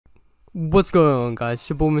What's going on, guys? It's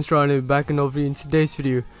your boy MrRhino back in over. In today's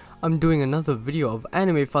video I'm doing another video of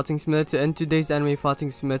anime fighting simulator, and today's anime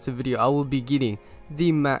fighting simulator video I will be getting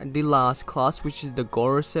the last class, which is the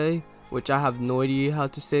Gorosei, which I have no idea how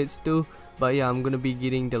to say it still, but yeah, I'm gonna be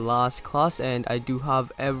getting the last class, and I do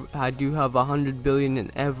have 100 billion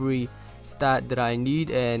in every stat that I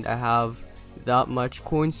need, and I have that much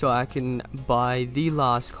coins so I can buy the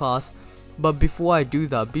last class. But before I do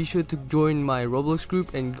that, be sure to join my Roblox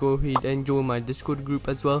group and go ahead and join my Discord group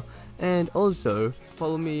as well, and also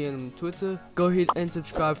follow me on Twitter. Go ahead and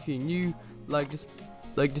subscribe if you're new, like this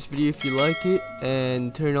video if you like it,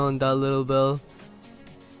 and turn on that little bell.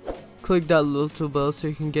 Click that little bell so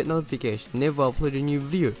you can get notification whenever I upload a new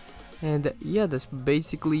video. And yeah, that's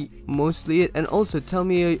basically mostly it. And also tell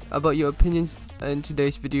me about your opinions in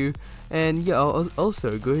today's video, and yeah,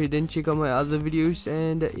 also go ahead and check out my other videos,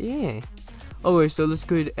 and yeah. Okay, so let's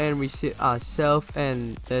go ahead and reset ourselves,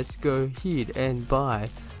 and let's go ahead and buy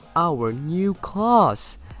our new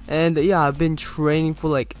class. And yeah, I've been training for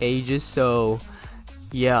like ages, so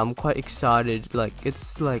yeah, I'm quite excited. Like,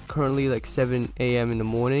 it's like currently like 7 AM in the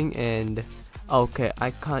morning, and okay,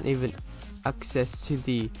 I can't even access to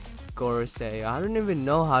the Gorosei. I don't even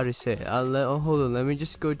know how to say it. Hold on, let me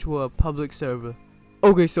just go to a public server.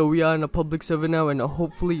 Okay, so we are in a public server now, and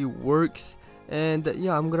hopefully it works. And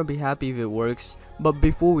yeah, I'm gonna be happy if it works. But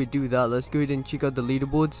before we do that, let's go ahead and check out the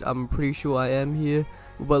leaderboards. I'm pretty sure I am here,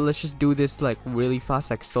 but let's just do this like really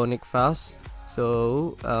fast, like Sonic fast.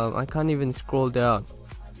 So I can't even scroll down.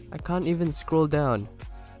 I can't even scroll down.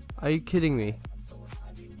 Are you kidding me?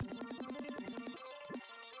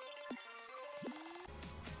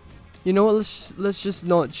 You know what, let's just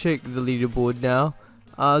not check the leaderboard now.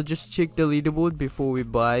 I'll just check the leaderboard before we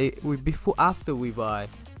buy after we buy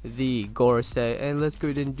the Gorosei, and let's go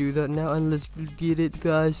ahead and do that now, and let's get it,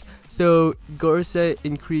 guys. So Gorosei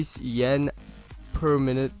increase yen per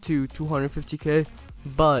minute to 250k,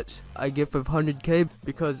 but I get 500k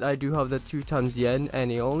because I do have that 2 times yen,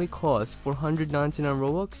 and it only costs 499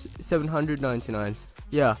 Robux, 799.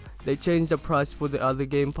 Yeah, they changed the price for the other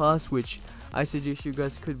game pass, which I suggest you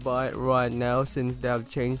guys could buy it right now since they have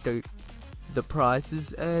changed the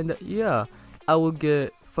prices. And yeah, I will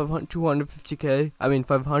get 250k, I mean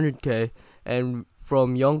 500k, and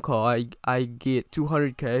from Yonko I get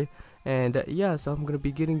 200k, and yeah, so I'm gonna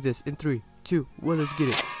be getting this in 3, 2, 1, let's get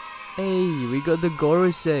it. Hey, we got the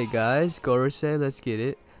Gorosei, guys. Gorosei, let's get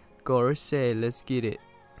it. Gorosei, let's get it.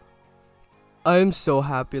 I am so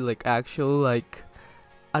happy, like actually, like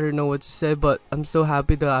I don't know what to say, but I'm so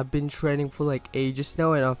happy that I've been training for like ages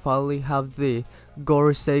now, and I finally have the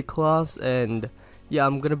Gorosei class. And yeah,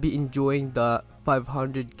 I'm gonna be enjoying the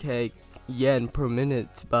 500k yen per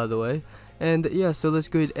minute, by the way. And yeah, so let's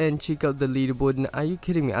go ahead and check out the leaderboard. And are you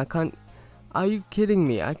kidding me? Are you kidding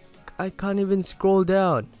me? I can't even scroll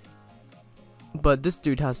down. But this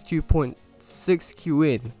dude has 2.6 Q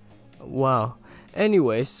in. Wow.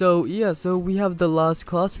 Anyway, so yeah, so we have the last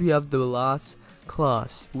class. We have the last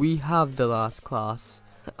class.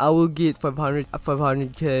 I will get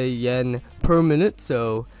 500k yen per minute,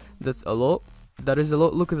 so that's a lot. That is a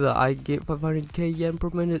lot. Look at that, I get 500k yen per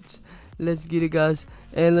minute. Let's get it, guys,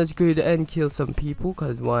 and let's go ahead and kill some people,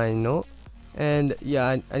 cause why not? And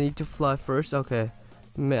yeah, I need to fly first. Okay,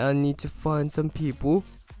 I need to find some people.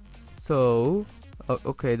 So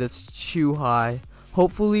okay, that's too high.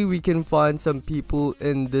 Hopefully we can find some people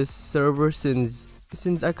in this server, since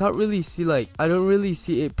I can't really see, like I don't really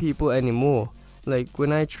see 8 people anymore. Like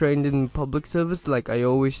when I trained in public service, like I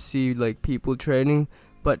always see like people training.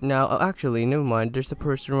 But now, oh, actually, never mind. There's a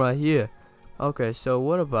person right here. Okay, so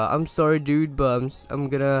what about? I'm sorry, dude, but I'm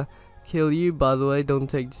gonna kill you. By the way, don't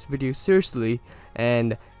take this video seriously.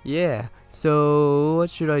 And yeah, so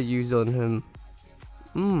what should I use on him?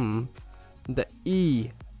 The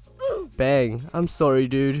E. Bang. I'm sorry,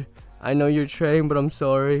 dude. I know you're training, but I'm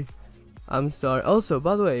sorry. I'm sorry. Also,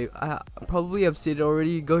 by the way, I probably have said it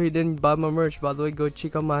already. Go ahead and buy my merch. By the way, go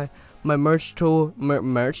check out my merch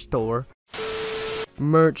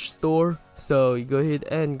store. So you go ahead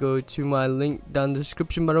and go to my link down the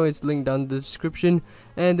description. By the way, it's linked down the description.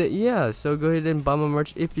 And yeah, so go ahead and buy my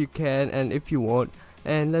merch if you can and if you want.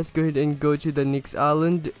 And let's go ahead and go to the next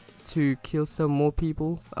island to kill some more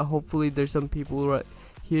people. Hopefully there's some people right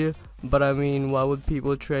here, but I mean, why would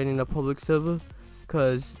people train in a public server?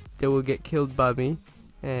 Because they will get killed by me.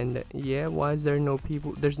 And yeah, why is there no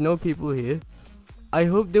people? There's no people here. I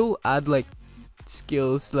hope they will add like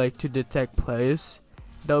skills like to detect players.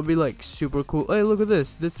 That would be like super cool. Hey, look at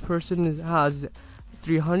this. This person has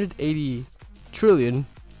 380 trillion.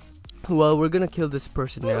 Well, we're gonna kill this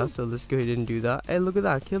person now, so let's go ahead and do that. Hey, look at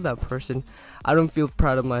that, kill that person. I don't feel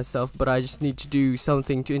proud of myself, but I just need to do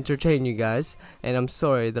something to entertain you guys, and I'm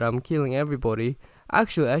sorry that I'm killing everybody.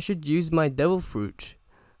 Actually, I should use my devil fruit.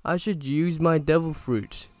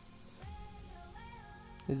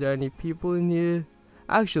 Is there any people in here?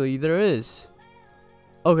 Actually, there is.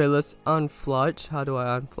 Okay, let's unflight. How do I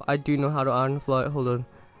unflight? I do know how to unflight. Hold on.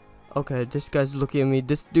 Okay, this guy's looking at me.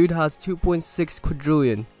 This dude has 2.6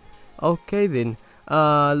 quadrillion. Okay then.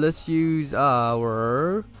 Let's use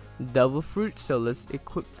our devil fruit. So let's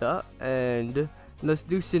equip that and let's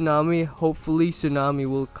do tsunami. Hopefully tsunami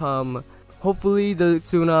will come. Hopefully the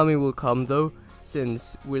tsunami will come though,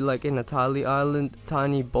 since we're like in a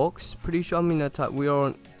tiny box. Pretty sure I'm in a we are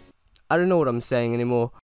on. I don't know what I'm saying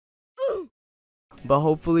anymore. But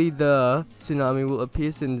hopefully the tsunami will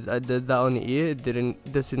appear, since I did that on the ear. The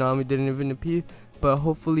tsunami didn't even appear. But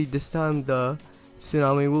hopefully this time the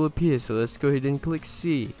tsunami will appear. So let's go ahead and click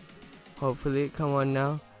C. Hopefully, come on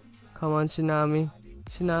now. Come on, tsunami.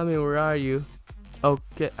 Tsunami, where are you?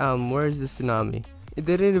 Okay, where's the tsunami? It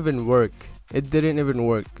didn't even work.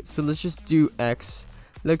 So let's just do X.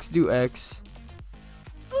 Let's do X.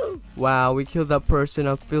 Wow, we killed that person.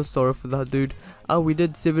 I feel sorry for that dude. Oh, we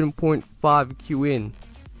did 7.5 QN.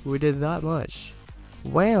 We did that much.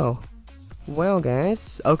 Wow. Well,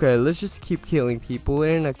 guys. Okay, let's just keep killing people.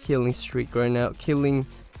 We're in a killing streak right now. Killing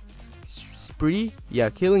spree? Yeah,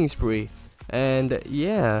 killing spree. And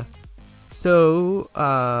yeah. So,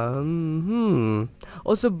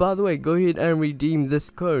 also, by the way, go ahead and redeem this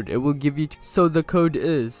code. It will give you. So the code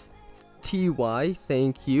is TY.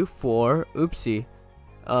 Thank you for. Oopsie.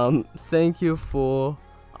 Thank you for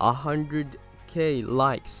 100k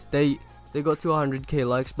likes. They got to 100k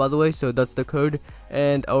likes, by the way, so that's the code,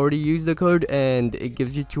 and I already used the code, and it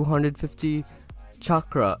gives you 250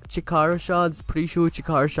 chikara shards, pretty sure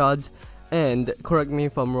chikara shards, and correct me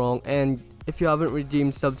if I'm wrong. And if you haven't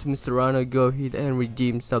redeemed sub to MrRhino, go ahead and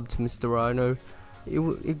redeem sub to MrRhino.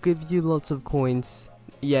 It gives you lots of coins.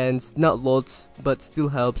 Yeah, and it's not lots, but still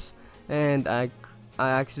helps. And I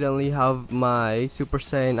accidentally have my Super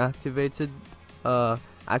Saiyan activated,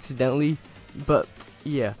 accidentally, but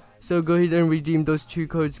yeah. So go ahead and redeem those two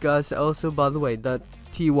codes, guys. Also, by the way, that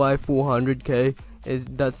TY400k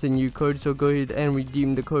that's a new code, so go ahead and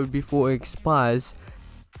redeem the code before it expires.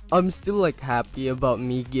 I'm still like happy about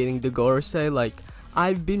me getting the Gorosei. Like,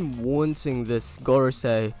 I've been wanting this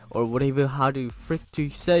Gorosei, or whatever, how to frick to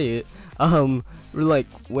say it. Like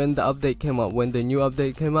when the update came out, when the new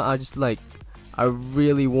update came out, I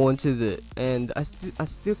really wanted it, and I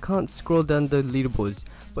still can't scroll down the leaderboards,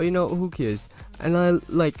 but you know, who cares? And I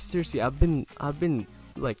seriously, I've been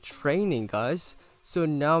like training, guys. So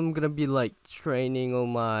now I'm gonna be like training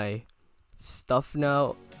on my stuff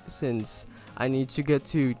now, since I need to get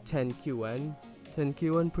to 10 QN,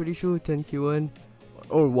 pretty sure 10 QN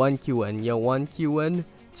or 1 QN. Yeah, 1 QN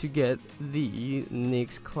to get the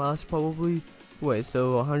next class probably. Wait,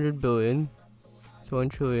 so 100 billion, so 1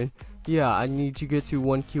 trillion. Yeah, I need to get to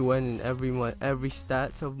 1 QN in every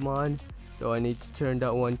stat of mine. So I need to turn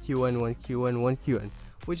that 1 QN, 1 QN, 1 QN,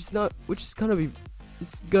 which is gonna be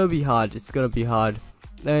hard. It's gonna be hard.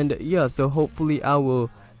 And yeah, so hopefully I will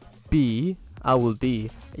get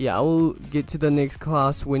to the next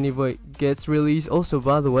class whenever it gets released. Also,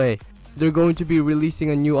 by the way, they're going to be releasing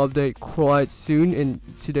a new update quite soon in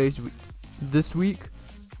this week,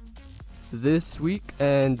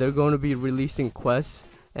 and they're going to be releasing quests.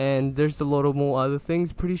 And there's a lot of more other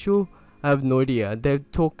things, pretty sure. I have no idea. They're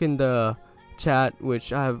talking the chat,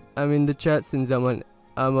 which I'm in the chat, since I'm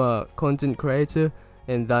a content creator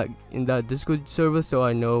in that Discord server, so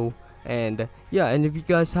I know. And yeah, and if you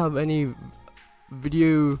guys have any not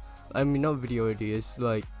video ideas,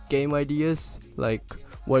 like game ideas, like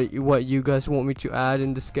what you guys want me to add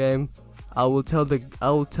in this game, I will tell the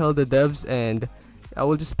devs, and I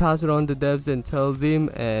will just pass it on to devs and tell them.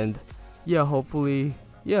 And yeah, hopefully.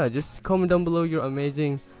 Yeah, just comment down below your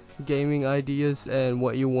amazing gaming ideas and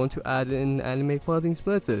what you want to add in Anime Fighting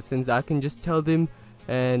Simulator, since I can just tell them.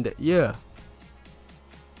 And yeah,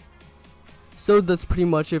 so that's pretty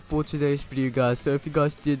much it for today's video, guys. So if you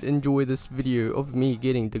guys did enjoy this video of me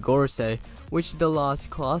getting the Gorosei, which is the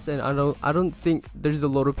last class, and I don't think there's a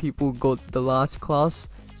lot of people got the last class,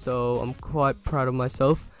 so I'm quite proud of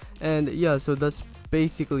myself. And yeah, so that's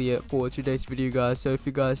basically it for today's video, guys. So if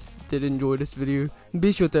you guys did enjoy this video,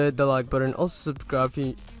 be sure to hit the like button, also subscribe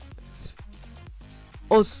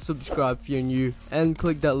if you're new, and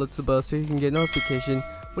click that little bell so you can get notification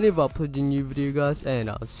whenever I upload a new video, guys. And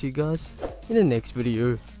I'll see you guys in the next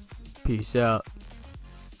video. Peace out.